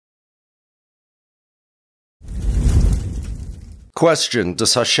Question,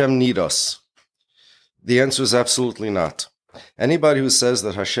 does Hashem need us? The answer is absolutely not. Anybody who says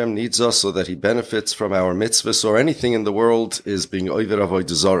that Hashem needs us or that he benefits from our mitzvahs or anything in the world is being oiver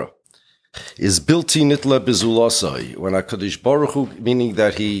avodah zarah. Is bilti nitla bizulasai, when HaKadosh Baruch Hu, meaning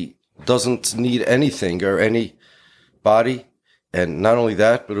that he doesn't need anything or anybody, and not only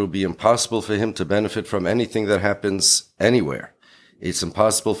that, but it will be impossible for him to benefit from anything that happens anywhere. It's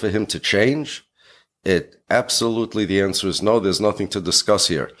impossible for him to change. Absolutely, the answer is no. There's nothing to discuss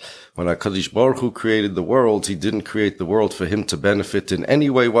here. When HaKadosh Baruch Hu created the world, he didn't create the world for him to benefit in any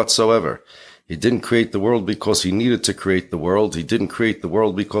way whatsoever. He didn't create the world because he needed to create the world. He didn't create the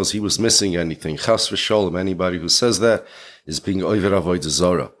world because he was missing anything. Chas v'sholem, anybody who says that is being oiver avodah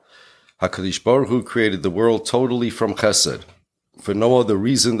zarah. HaKadosh Baruch Hu created the world totally from chesed, for no other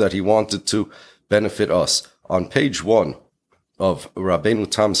reason that he wanted to benefit us. On page 1 of Rabbeinu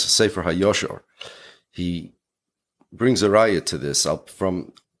Tam's Sefer HaYoshar, he brings a raya to this up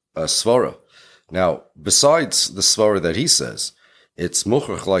from a svara. Now, besides the svara that he says, it's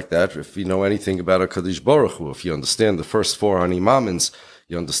muchach like that. If you know anything about HaKadosh Baruch Hu, if you understand the first 4 Hanimamins,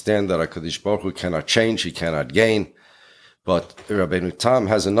 you understand that HaKadosh Baruch Hu cannot change, he cannot gain. But Rabbeinu Tam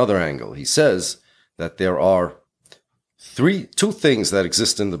has another angle. He says that there are two things that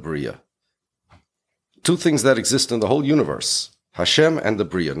exist in the Bria. 2 things that exist in the whole universe. Hashem and the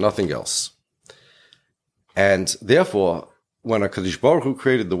Bria, nothing else. And therefore, when HaKadosh Baruch Hu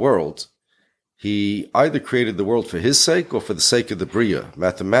created the world, he either created the world for his sake or for the sake of the Bria.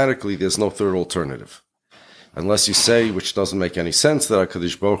 Mathematically, there's no third alternative. Unless you say, which doesn't make any sense, that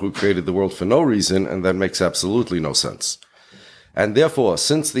HaKadosh Baruch Hu created the world for no reason, and that makes absolutely no sense. And therefore,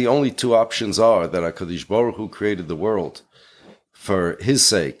 since the only 2 options are that HaKadosh Baruch Hu created the world for his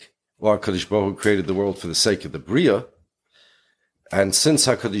sake, or HaKadosh Baruch Hu created the world for the sake of the Bria, and since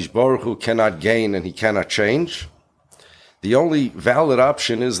HaKadosh Baruch Hu cannot gain and he cannot change, the only valid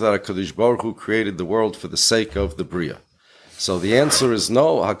option is that HaKadosh Baruch Hu created the world for the sake of the Bria. So the answer is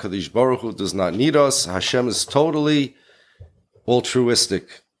no, HaKadosh Baruch Hu does not need us. Hashem is totally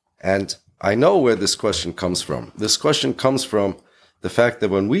altruistic. And I know where this question comes from. This question comes from the fact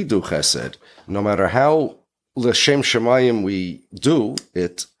that when we do chesed, no matter how l'shem shemayim we do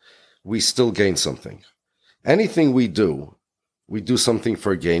it, we still gain something. Anything we do something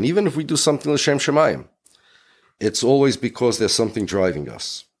for gain. Even if we do something l'shem shemayim, it's always because there's something driving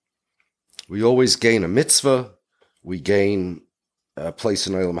us. We always gain a mitzvah. We gain a place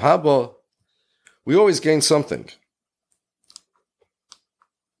in Olam Haba. We always gain something.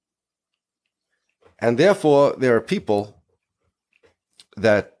 And therefore, there are people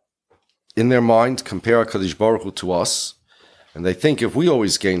that in their mind compare HaKadosh Baruch Hu to us, and they think if we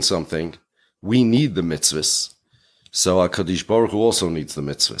always gain something, we need the mitzvahs. So HaKadosh Baruch Hu also needs the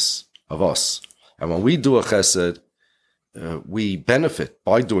mitzvahs of us. And when we do a chesed, we benefit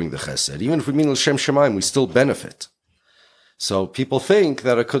by doing the chesed. Even if we mean l'shem shemayim, we still benefit. So people think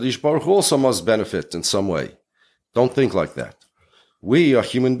that HaKadosh Baruch Hu also must benefit in some way. Don't think like that. We are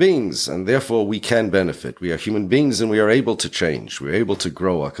human beings, and therefore we can benefit. We are human beings, and we are able to change. We are able to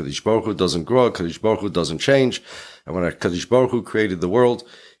grow. HaKadosh Baruch Hu doesn't grow. HaKadosh Baruch Hu doesn't change. And when HaKadosh Baruch Hu created the world,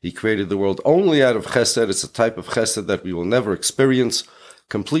 he created the world only out of chesed. It's a type of chesed that we will never experience.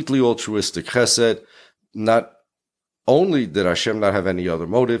 Completely altruistic chesed. Not only did Hashem not have any other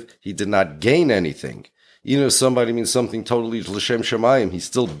motive, he did not gain anything. Even if somebody means something totally l'shem shemayim, he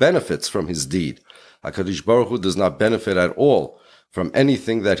still benefits from his deed. HaKadosh Baruch Hu does not benefit at all from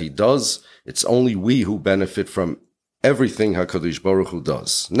anything that he does. It's only we who benefit from everything HaKadosh Baruch Hu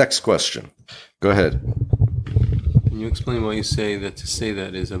does. Next question. Go ahead. Can you explain why you say that to say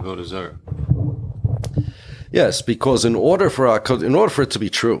that is avodah zarah? Yes, because in order for it to be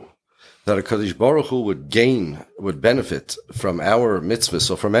true, that HaKadosh Baruch Hu would benefit from our mitzvahs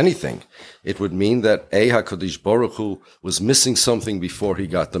or from anything, it would mean that HaKadosh Baruch Hu was missing something before he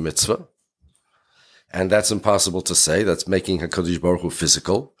got the mitzvah. And that's impossible to say. That's making HaKadosh Baruch Hu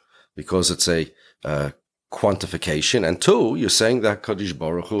physical, because it's a quantification. And 2, you're saying that HaKadosh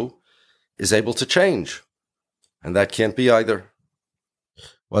Baruch Hu is able to change. And that can't be either.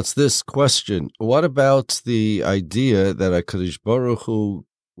 What's this question? What about the idea that HaKadosh Baruch Hu,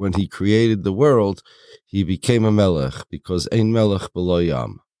 when he created the world, he became a melech, because ein melech b'lo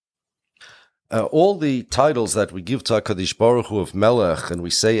yam. All the titles that we give to HaKadosh Baruch Hu of melech, and we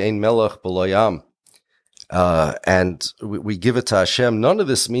say ein melech b'lo yam, and we give it to Hashem, none of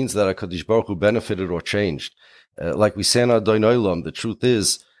this means that HaKadosh Baruch Hu benefited or changed. Like we say in Adon Olam, the truth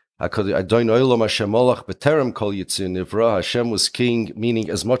is, Adon Olam Hashem Molach B'terem Kol Yitzir Nivra. Hashem was king, meaning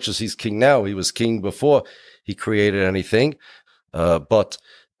as much as he's king now, he was king before he created anything. But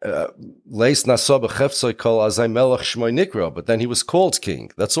Leis Nasoba Chefsoy Kol Azai Melech Shmoy Nikra, but then he was called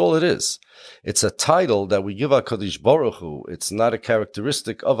king. That's all it is. It's a title that we give HaKadosh Baruch Hu. It's not a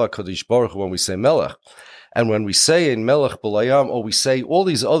characteristic of HaKadosh Baruch Hu when we say Melech. And when we say in Melech B'layam, or we say all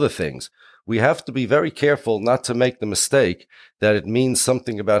these other things, we have to be very careful not to make the mistake that it means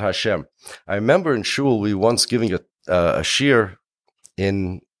something about HaShem. I remember in Shul, we once giving a shir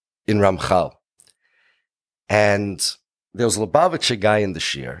in Ramchal. And there was a Lubavitcher guy in the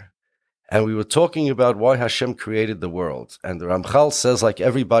shir, and we were talking about why Hashem created the world. And the Ramchal says, like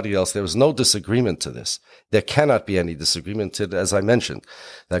everybody else, there was no disagreement to this. There cannot be any disagreement to it, as I mentioned,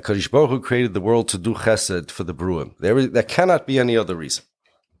 that Kadosh Baruch Hu created the world to do chesed for the Bruim. There cannot be any other reason.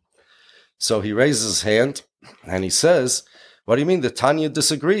 So he raises his hand, and he says, what do you mean? The Tanya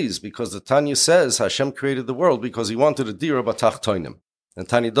disagrees, because the Tanya says Hashem created the world because he wanted a dira b'tachtonim. And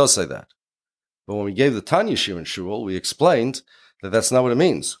Tanya does say that. But when we gave the Tanya shir in Shul, we explained that that's not what it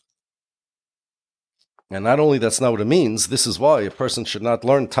means. And not only that's not what it means, this is why a person should not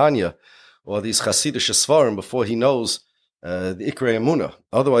learn Tanya or these Hasidic Svarim before he knows the Ikrei Emunah.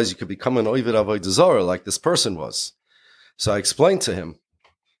 Otherwise, you could become an Oived Avodah Zarah like this person was. So I explained to him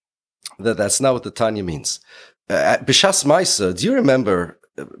that that's not what the Tanya means. B'Shas Maisa, do you remember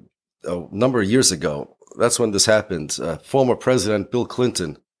a number of years ago, that's when this happened, former President Bill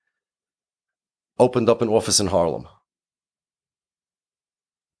Clinton opened up an office in Harlem.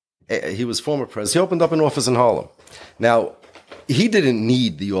 He was former president. He opened up an office in Harlem. Now, he didn't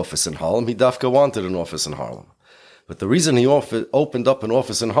need the office in Harlem. He dafka wanted an office in Harlem. But the reason he opened up an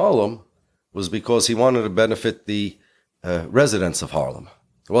office in Harlem was because he wanted to benefit the residents of Harlem.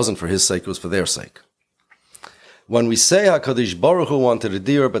 It wasn't for his sake, it was for their sake. When we say HaKadosh Baruch Hu wanted a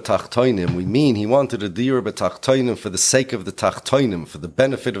dir b'tachtoinim, we mean he wanted a dir b'tachtoinim for the sake of the tachtoinim, for the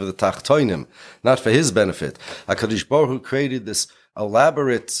benefit of the tachtoinim, not for his benefit. HaKadosh Baruch Hu created this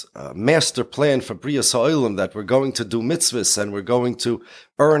elaborate master plan for Briyas HaOlam that we're going to do mitzvahs and we're going to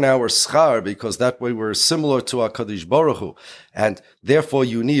earn our schar because that way we're similar to HaKadosh Baruch Hu. And therefore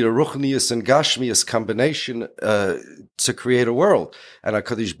you need a ruchnius and gashmius combination to create a world. And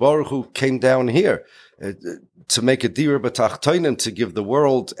HaKadosh Baruch Hu came down here to make a dir b'tachtoinim, to give the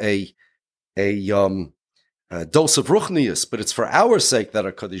world a dose of ruchnius, but it's for our sake that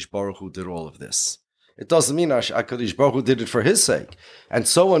HaKadosh Baruch Hu did all of this. It doesn't mean HaKadosh Baruch Hu did it for his sake. And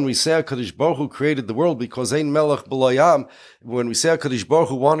so when we say HaKadosh Baruch Hu created the world because Ein Melech B'Layam, when we say HaKadosh Baruch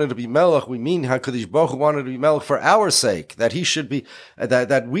Hu wanted to be Melech, we mean HaKadosh Baruch Hu wanted to be Melech for our sake, that he should be,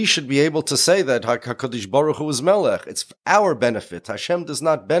 that we should be able to say that HaKadosh Baruch Hu is Melech. It's for our benefit. Hashem does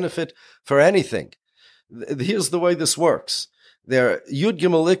not benefit for anything. Here's the way this works. Their Yud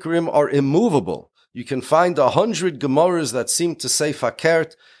Gimel Ikrim are immovable. You can find 100 Gemaras that seem to say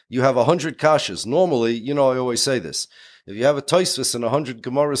Fakert. You have 100 kashas. Normally, I always say this. If you have a Tosfos and 100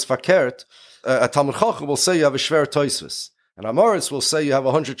 Gemaras Fakert, a Talmud Chacham will say you have a Shver Tosfos. And Amoritz will say you have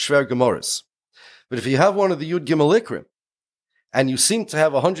 100 Shver Gemaras. But if you have one of the Yud Gimel Ikrim, and you seem to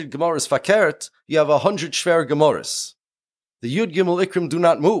have 100 Gemaras Fakert, you have 100 Shver Gemaras. The Yud Gimel Ikrim do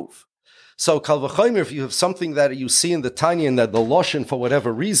not move. So, Kal V'chomer, if you have something that you see in the Tanya and that the Loshen, for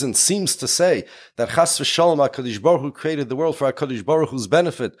whatever reason, seems to say that Chas v'Shalom HaKadosh Baruch Hu created the world for HaKadosh Baruch Hu's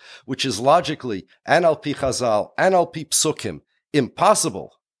benefit, which is logically, and al pi Chazal, and al pi Psukim,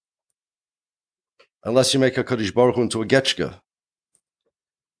 impossible, unless you make HaKadosh Baruch Hu into a Getchka.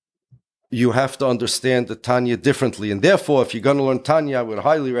 You have to understand the Tanya differently. And therefore, if you're going to learn Tanya, I would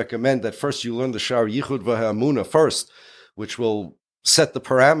highly recommend that first you learn the Shar Yichud V'Ha'amunah first, which will set the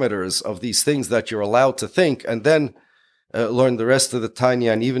parameters of these things that you're allowed to think, and then learn the rest of the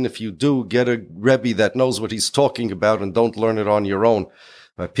Tanya. And even if you do, get a Rebbe that knows what he's talking about and don't learn it on your own.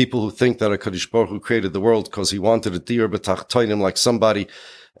 People who think that HaKadosh Baruch Hu created the world because he wanted a dir b'tachtoinim, like somebody,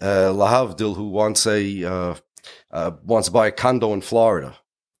 Lahavdil, who wants to buy a condo in Florida.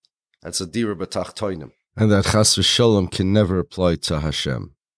 That's a dir b'tachtoinim. And that Chas v'Shalom can never apply to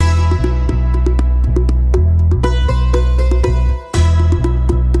Hashem.